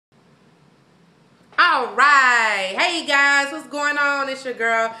All right. Hey guys, what's going on? It's your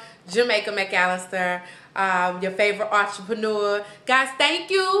girl, Jamaica McAllister, your favorite entrepreneur. Guys,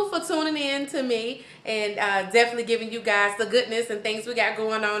 thank you for tuning in to me and definitely giving you guys the goodness and things we got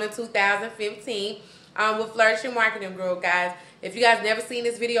going on in 2015 with Flourishing Marketing Group, guys. If you guys never seen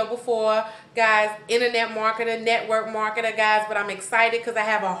this video before, guys, internet marketer, network marketer, guys, but I'm excited because I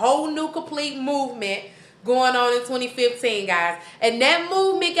have a whole new complete movement going on in 2015, guys. And that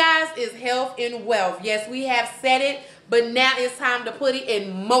movement, guys, is health and wealth. Yes, we have said it, but now it's time to put it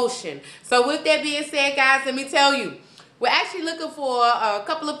in motion. So with that being said, guys, let me tell you, we're actually looking for a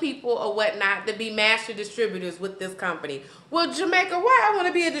couple of people or whatnot to be master distributors with this company. Well, Jamaica, why I want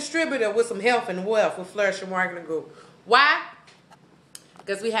to be a distributor with some health and wealth with Flourishing Marketing Group? Why?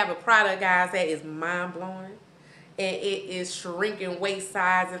 Because we have a product, guys, that is mind-blowing. And it is shrinking waist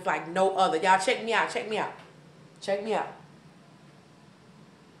size. It's like no other. Y'all check me out. Check me out. Check me out.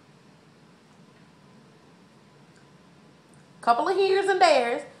 Couple of here's and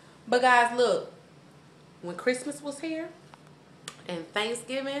there's. But guys, look. When Christmas was here and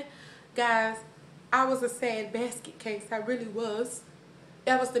Thanksgiving, guys, I was a sad basket case. I really was.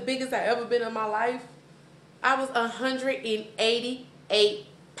 That was the biggest I ever been in my life. I was 188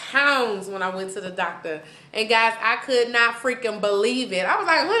 pounds when I went to the doctor. And guys, I could not freaking believe it. I was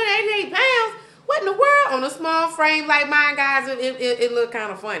like, 188 pounds? What in the world? On a small frame like mine, guys, it looked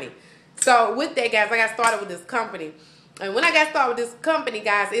kind of funny. So with that, guys, I got started with this company. And when I got started with this company,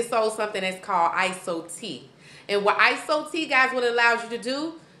 guys, it sold something that's called ISOTEA. And what ISOTEA, guys, what it allows you to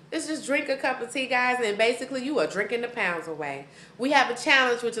do is just drink a cup of tea, guys, and basically you are drinking the pounds away. We have a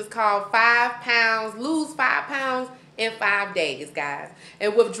challenge which is called 5 pounds, lose 5 pounds in 5 days, guys.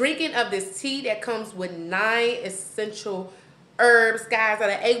 And with drinking of this tea that comes with 9 essential herbs, guys, that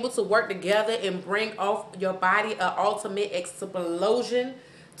are able to work together and bring off your body an ultimate explosion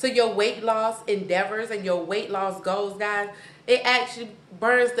to your weight loss endeavors and your weight loss goals, guys, it actually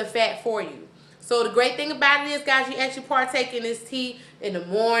burns the fat for you. So the great thing about it is, guys, you actually partake in this tea in the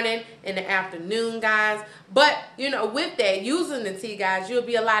morning, in the afternoon, guys. But, you know, with that, using the tea, guys, you'll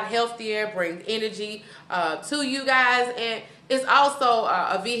be a lot healthier, brings energy to you guys. And it's also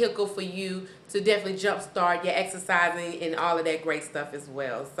a vehicle for you to definitely jumpstart your exercising and all of that great stuff as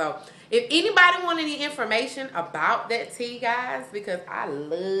well. So if anybody want any information about that tea, guys, because I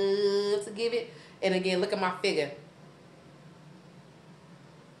love to give it. And again, look at my figure.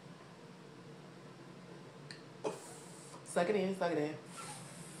 Suck it in, suck it in.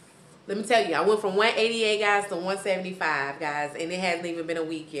 Let me tell you, I went from 188, guys, to 175, guys, and it hasn't even been a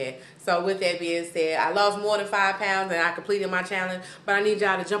week yet. So with that being said, I lost more than 5 pounds, and I completed my challenge, but I need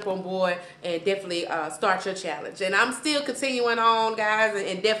y'all to jump on board and definitely start your challenge. And I'm still continuing on, guys,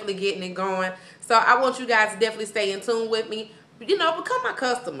 and definitely getting it going. So I want you guys to definitely stay in tune with me. You know, become my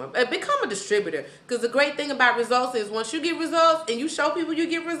customer, become a distributor. Because the great thing about results is once you get results and you show people you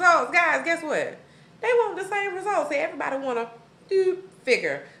get results, guys, guess what? They want the same results. So everybody want to do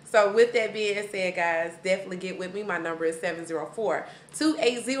figure. So with that being said, guys, definitely get with me. My number is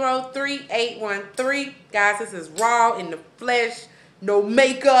 704-280-3813. Guys, this is raw in the flesh, no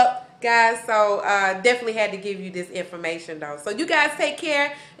makeup, guys. So definitely had to give you this information, though. So you guys take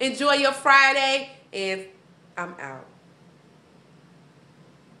care. Enjoy your Friday, and I'm out.